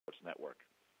network.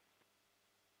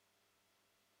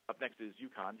 Up next is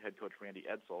UConn head coach Randy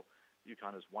Edsall.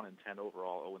 UConn is 1-10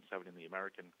 overall, 0-7 in the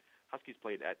American. Huskies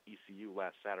played at ECU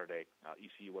last Saturday.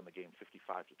 ECU won the game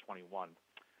 55-21.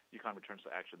 UConn returns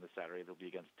to action this Saturday. They'll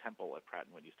be against Temple at Pratt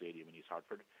 & Whitney Stadium in East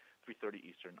Hartford, 3:30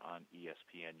 Eastern on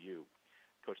ESPNU.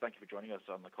 Coach, thank you for joining us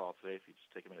on the call today. If you just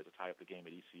take a minute to tie up the game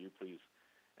at ECU, please.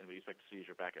 And we expect to see you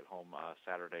as you're back at home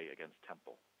Saturday against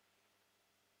Temple.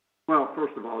 Well,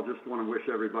 first of all, just want to wish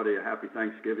everybody a happy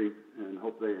Thanksgiving and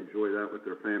hope they enjoy that with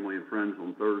their family and friends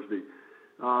on Thursday.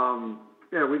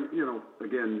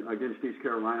 Again, against East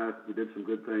Carolina, we did some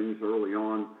good things early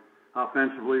on.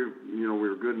 Offensively, we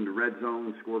were good in the red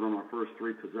zone, scored on our first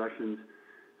 3 possessions.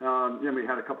 We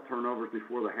had a couple turnovers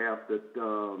before the half that,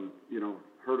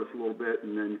 hurt us a little bit,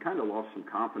 and then kind of lost some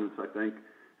confidence, I think,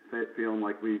 feeling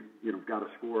like we, got to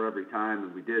score every time,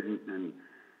 and we didn't, and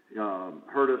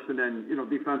hurt us. And then,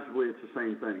 defensively, it's the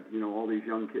same thing. All these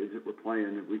young kids that we're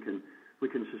playing, we can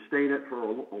sustain it for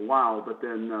a while, but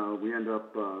then we end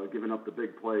up giving up the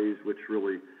big plays, which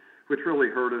really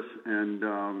hurt us. And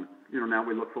now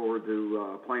we look forward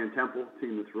to playing Temple, a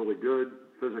team that's really good,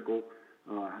 physical,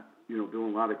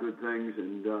 doing a lot of good things,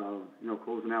 and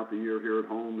closing out the year here at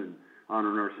home and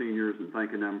honoring our seniors and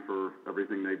thanking them for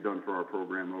everything they've done for our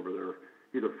program over their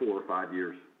either 4 or 5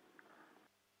 years.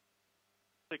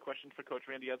 A question for Coach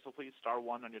Randy Edsall, please.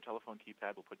 *1 on your telephone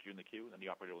keypad will put you in the queue, and then the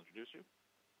operator will introduce you.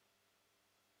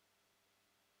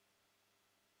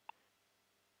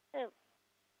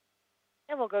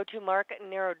 And we'll go to Mark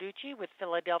Naroducci with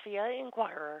Philadelphia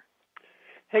Inquirer.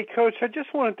 Hey, Coach, I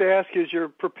just wanted to ask you, as you're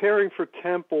preparing for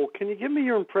Temple, can you give me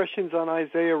your impressions on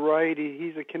Isaiah Wright?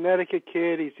 He's a Connecticut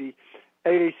kid. He's the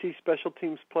AAC Special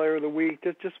Teams Player of the Week.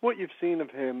 Just what you've seen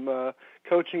of him,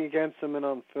 coaching against him and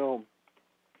on film.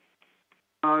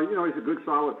 He's a good,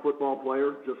 solid football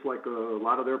player, just like a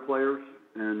lot of their players,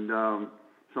 and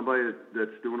somebody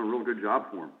that's doing a real good job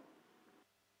for him.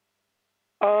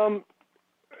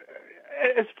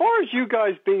 As far as you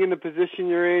guys being in the position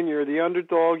you're in, you're the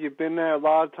underdog, you've been there a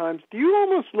lot of times, do you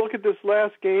almost look at this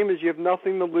last game as you have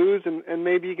nothing to lose and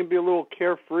maybe you can be a little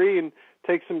carefree and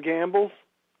take some gambles?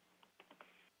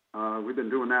 We've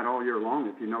been doing that all year long.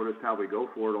 If you noticed how we go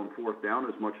for it on 4th down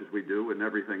as much as we do and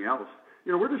everything else.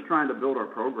 We're just trying to build our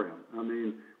program. I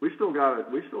mean, we still got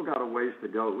a ways to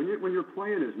go. When you're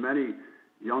playing as many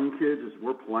young kids as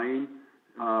we're playing,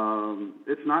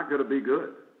 it's not going to be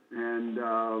good. And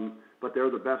but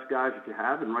they're the best guys that you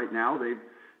have. And right now they've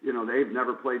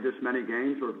never played this many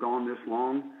games or have gone this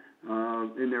long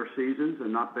in their seasons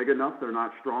and not big enough. They're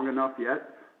not strong enough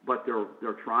yet, but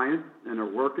they're trying and they're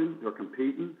working. They're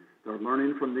competing. They're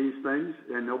learning from these things,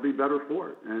 and they'll be better for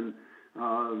it. And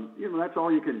that's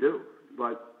all you can do.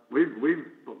 But we've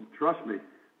trust me,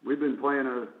 we've been playing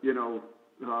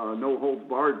no holds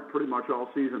barred pretty much all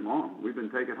season long. We've been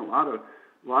taking a lot of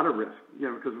risk,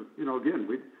 because again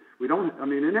we don't. I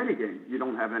mean, in any game you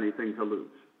don't have anything to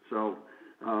lose. So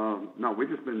no,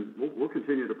 we'll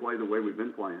continue to play the way we've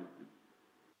been playing.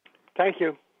 Thank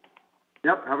you.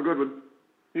 Yep. Have a good one.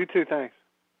 You too. Thanks.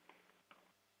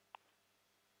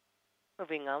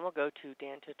 Moving on, we'll go to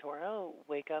Dan Totoro,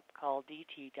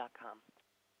 wakeupcalldt.com.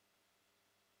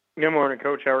 Good morning,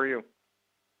 Coach. How are you?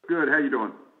 Good. How you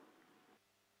doing?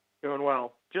 Doing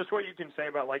well. Just what you can say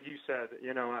about, like you said,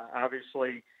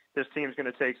 obviously this team's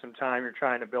going to take some time. You're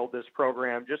trying to build this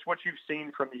program. Just what you've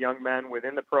seen from the young men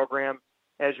within the program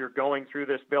as you're going through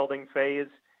this building phase,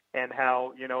 and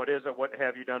how, it is a what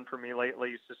have you done for me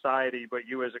lately society, but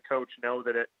you as a coach know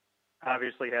that it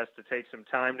obviously has to take some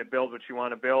time to build what you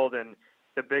want to build. And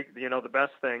the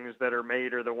best things that are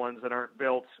made are the ones that aren't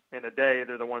built in a day.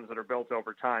 They're the ones that are built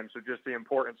over time. So just the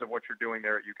importance of what you're doing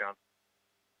there at UConn.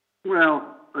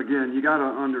 Well, again, you got to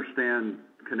understand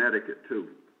Connecticut too.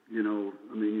 You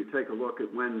take a look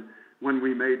at when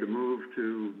we made the move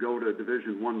to go to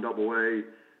Division I AA,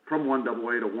 from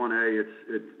 1AA to 1A,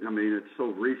 it's so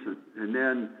recent. And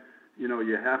then,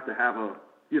 you have to have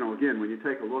again, when you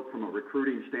take a look from a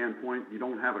recruiting standpoint, you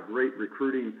don't have a great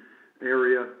recruiting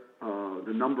area.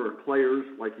 The number of players,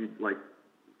 like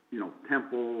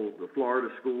Temple, the Florida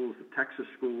schools, the Texas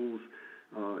schools,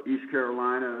 East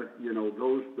Carolina,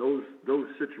 those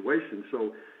situations.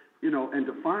 So, and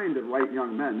to find the right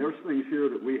young men, there's things here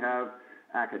that we have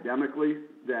academically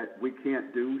that we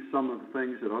can't do, some of the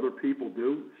things that other people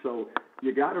do. So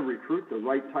you got to recruit the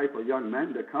right type of young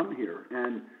men to come here.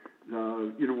 And,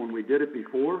 when we did it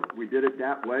before, we did it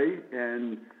that way.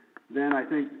 And then I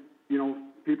think,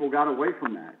 people got away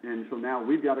from that. And so now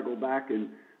we've got to go back and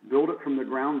build it from the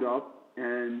ground up.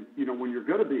 And, when you're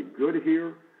going to be good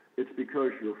here, it's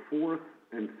because your 4th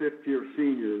and 5th year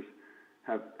seniors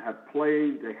have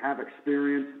played, they have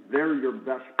experience, they're your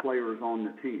best players on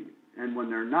the team. And when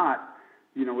they're not,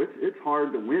 you know, it's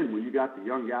hard to win when you got the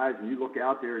young guys and you look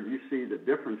out there and you see the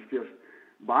difference, just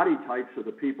body types of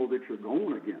the people that you're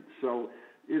going against. So,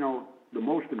 you know, the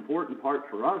most important part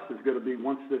for us is going to be,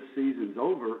 once this season's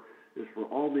over, is for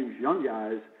all these young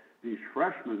guys, these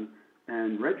freshmen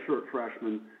and redshirt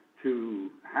freshmen, to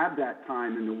have that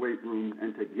time in the weight room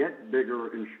and to get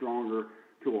bigger and stronger,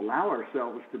 to allow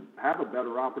ourselves to have a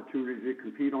better opportunity to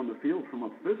compete on the field from a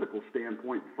physical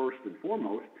standpoint first and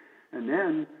foremost. And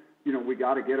then, you know, we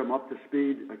got to get them up to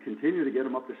speed, continue to get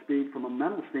them up to speed from a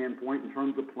mental standpoint in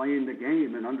terms of playing the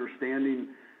game and understanding,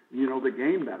 you know, the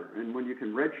game better. And when you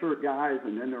can redshirt guys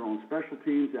and then they're on special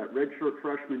teams that redshirt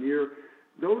freshman year,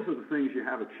 those are the things you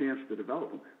have a chance to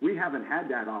develop them. We haven't had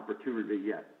that opportunity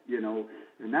yet, you know,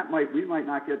 and we might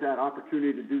not get that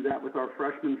opportunity to do that with our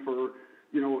freshmen for,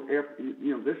 you know, after,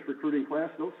 you know, this recruiting class.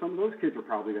 Some of those kids are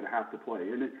probably going to have to play,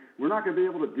 and we're not going to be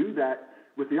able to do that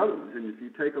with the other ones. And if you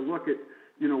take a look at,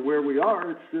 you know, where we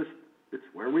are, it's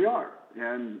where we are,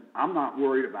 and I'm not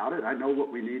worried about it. I know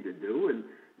what we need to do,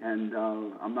 and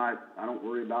I don't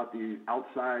worry about the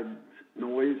outside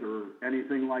noise or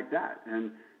anything like that.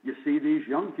 And you see these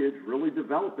young kids really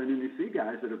developing, and you see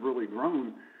guys that have really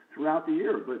grown throughout the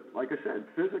year. But like I said,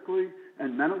 physically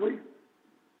and mentally,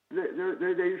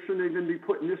 they shouldn't even be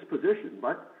put in this position.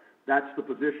 But that's the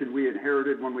position we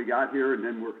inherited when we got here, and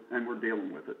then we're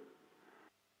dealing with it.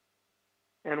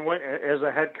 And as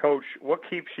a head coach, what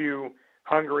keeps you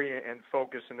hungry and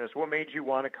focused in this? What made you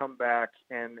want to come back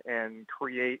and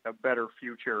create a better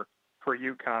future for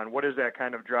UConn? What is that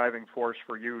kind of driving force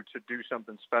for you to do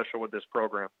something special with this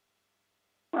program?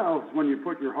 Well, it's when you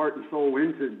put your heart and soul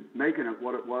into making it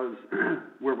what it was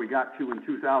where we got to in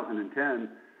 2010,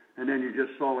 and then you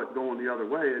just saw it going the other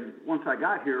way. And once I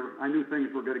got here, I knew things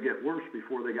were going to get worse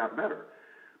before they got better.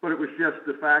 But it was just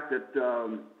the fact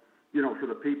that, you know, for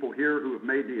the people here who have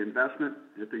made the investment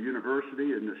at the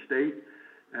university and the state,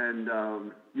 and,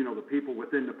 you know, the people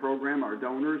within the program, our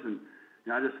donors, and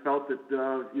you know, I just felt that,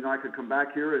 you know, I could come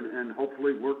back here and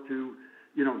hopefully work to,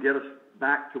 you know, get us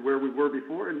back to where we were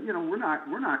before. And, you know, we're not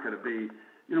going to be,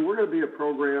 you know, we're going to be a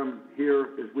program here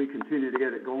as we continue to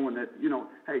get it going that, you know,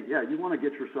 hey, yeah, you want to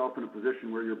get yourself in a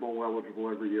position where you're bowl eligible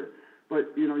every year.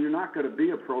 But, you know, you're not going to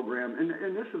be a program.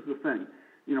 And this is the thing,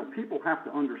 you know, people have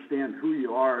to understand who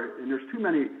you are. And there's too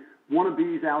many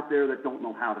wannabes out there that don't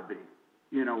know how to be,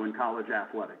 you know, in college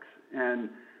athletics. And,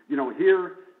 you know,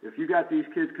 here, if you got these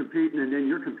kids competing and then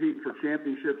you're competing for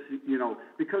championships, you know,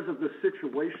 because of the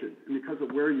situation and because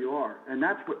of where you are. And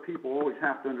that's what people always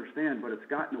have to understand, but it's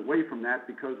gotten away from that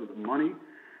because of the money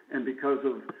and because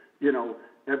of, you know,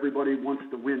 everybody wants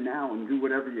to win now and do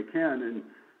whatever you can. And,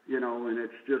 you know, and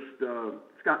it's just,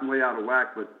 it's gotten way out of whack,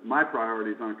 but my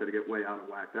priorities aren't going to get way out of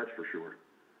whack, that's for sure.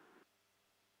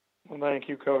 Well, thank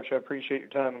you, Coach. I appreciate your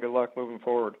time and good luck moving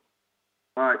forward.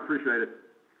 All right, appreciate it.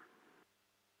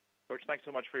 Coach, thanks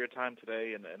so much for your time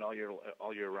today and all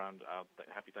year round.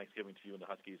 Happy Thanksgiving to you and the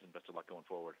Huskies, and best of luck going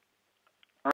forward.